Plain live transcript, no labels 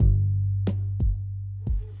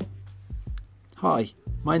Hi,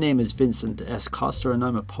 my name is Vincent S. Coster and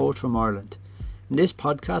I'm a poet from Ireland. In this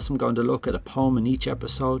podcast I'm going to look at a poem in each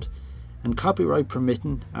episode, and copyright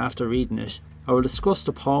permitting, after reading it, I will discuss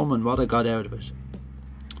the poem and what I got out of it.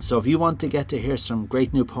 So if you want to get to hear some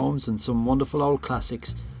great new poems and some wonderful old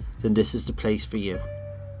classics, then this is the place for you.